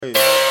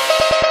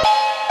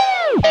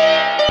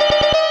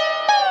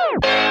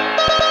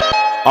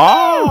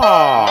Oh,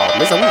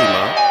 MRWOOVIE,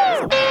 man.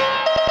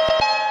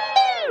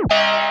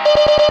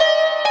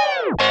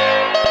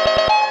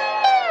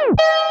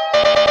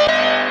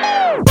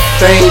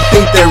 They ain't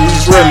think that we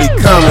was really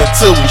coming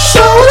till we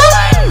showed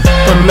up.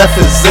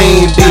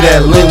 Promethazine be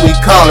that lean, we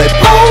call it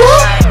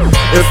polar.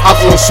 If I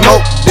blow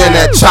smoke, then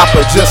that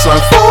chopper just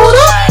unfold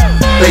up.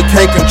 They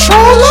can't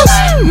control us,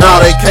 no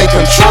they can't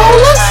control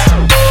us.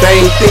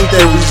 They ain't think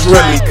that we was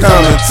really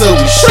coming till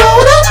we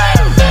showed up.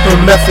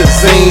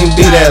 Promethazine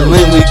be that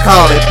lean, we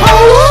call it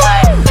polar.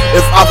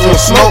 If I blow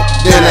smoke,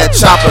 then that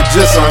chopper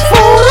just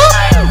unfold up.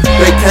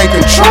 They can't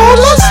control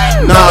us,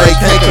 no they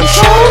can't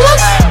control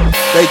us.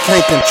 They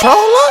can't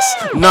control us,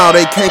 no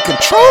they can't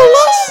control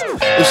us.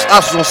 If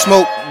I blow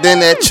smoke, then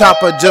that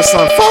chopper just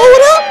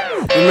unfold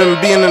up. Remember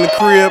being in the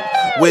crib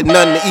with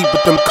nothing to eat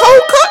but them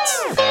cold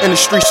cuts? In the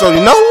streets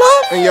only no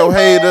love, and your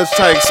haters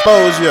try to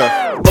expose ya.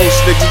 Most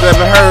niggas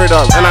ever heard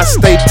of, and I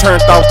stay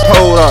turned off,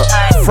 pulled up.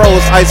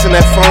 Froze ice in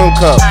that phone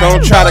cup. Don't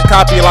try to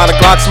copy a lot of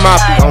Glocks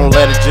moppy. Don't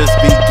let it just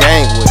be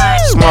gang with me.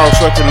 Small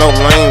circle, no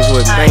lanes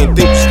with me. They ain't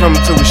think was coming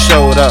till we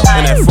showed up.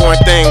 And that foreign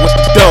thing with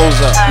the doors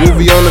up.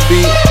 Movie on the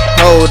beat,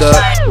 hold up.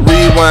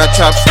 Rewind,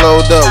 chop,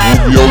 slowed up.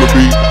 Movie on the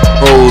beat,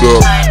 hold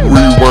up.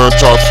 Rewind,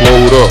 chop,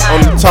 slowed up.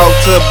 Only talk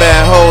to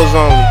bad hoes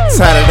on me.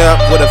 Tied it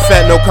up with a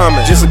fat no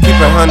comment. Just to keep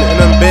it 100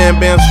 and them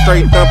bam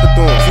straight dumping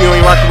through 'em. If you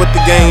ain't rockin' with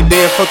the game,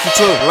 then fuck you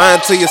too.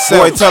 Lying to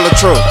yourself, boy, tell the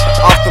truth.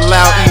 Off the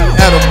loud eating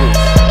edibles.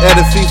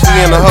 Edit Fifi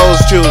and the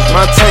hoes choose.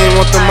 My team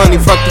want the money,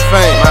 fuck the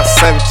fame. My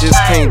savages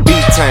can't be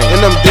tamed.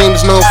 And them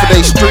demons known for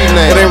they street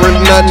name. It ain't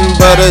really nothing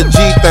but a G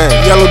thing.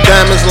 Yellow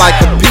diamonds like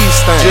a peace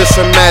thing. Just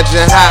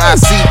imagine how I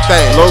see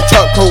things. Low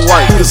tuck coat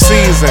white through the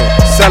season.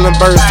 Selling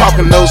birds,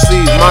 talking no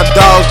seeds. My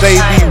dogs, they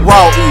be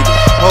raw eaters.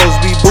 Hoes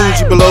be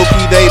bougie, below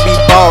key, they be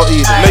ball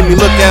eaters. Make me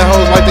look at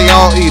hoes like they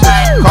all eaters.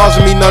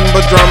 Causing me nothing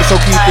but drama, so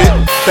keep it.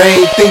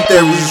 They ain't think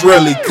that we was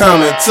really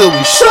coming till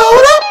we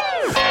showed up.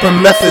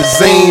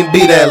 Promethazine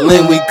be that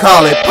lean, we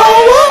call it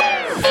power.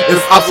 If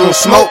I blow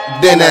smoke,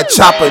 then that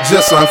chopper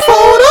just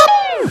unfold up.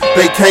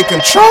 They can't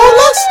control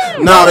us,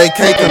 no they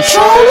can't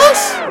control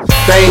us.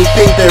 They ain't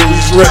think that we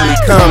was really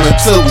coming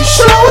till we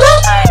showed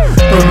up.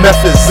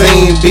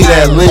 Promethazine be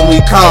that lean, we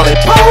call it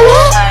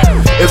power.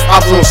 If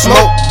I blow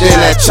smoke,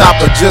 then that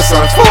chopper just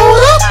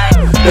unfold up.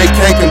 They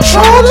can't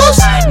control us,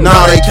 no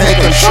they can't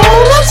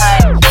control us.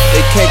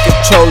 They can't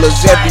control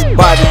us,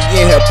 everybody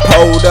in here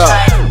pulled up.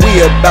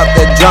 We about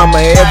that drama,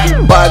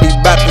 everybody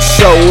about to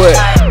show it.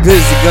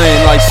 Glizzy gun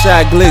like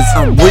Shy Glizzy.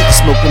 I'm weak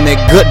smoking that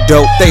good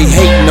dope. They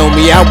hating on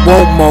me, I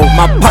want more.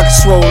 My pocket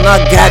swollen, I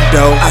got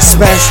dough. I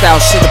smashed out,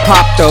 should've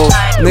popped though.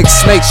 Niggas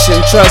snake,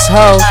 shouldn't trust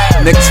hoes.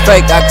 Niggas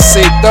fake, I can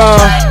see thumb.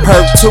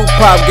 Perp 2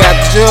 pop, got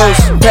the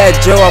juice. Pat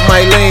Joe, I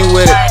might lean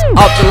with it.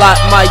 Off the lot,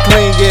 might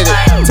clean get it.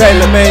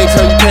 Taylor made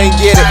so you can't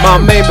get it. My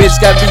main bitch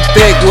gotta be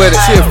thick with it.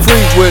 She a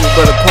freak with it,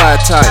 but a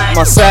quiet type.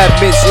 My side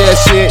bitch, yeah,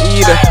 she a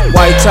eater.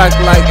 White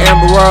chocolate like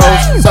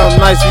MRWOOVIE.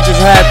 Something nice, we just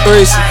had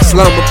threesome.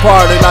 Slumber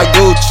party like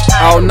Gucci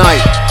all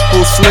night.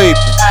 Who sleeping?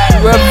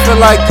 You ever feel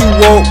like you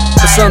woke,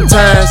 but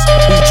sometimes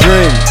you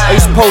dream. I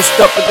used to post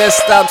up at that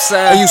stop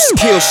sign. I used to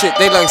kill shit,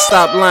 they like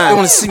stop lying. They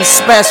wanna see me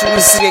smash,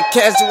 wanna see that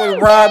cash, they wanna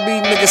rob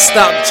me, nigga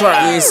stop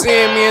trying. You ain't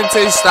seeing me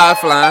until you start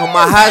flying. On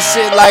my hot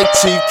shit like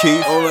Chief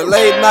Keef. On a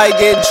late night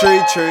getting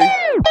tree.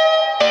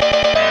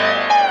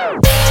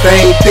 They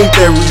ain't think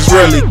that we was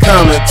really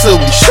coming till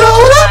we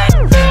showed up.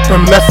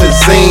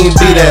 Promethazine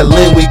be that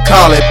lean, we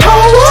call it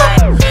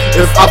power.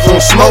 If I blow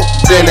smoke,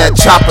 then that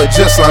chopper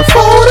just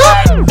unfold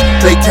up.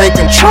 They can't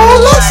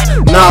control us,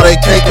 no they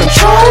can't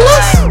control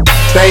us.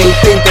 They ain't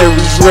think that we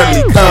was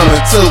really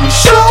coming till we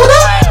showed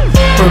up.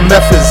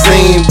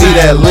 Promethazine be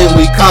that lean,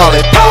 we call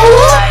it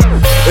power.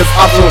 If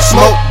I blow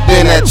smoke,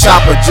 then that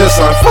chopper just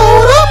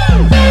unfold up.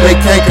 They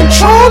can't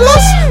control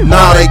us, no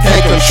they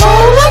can't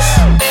control us.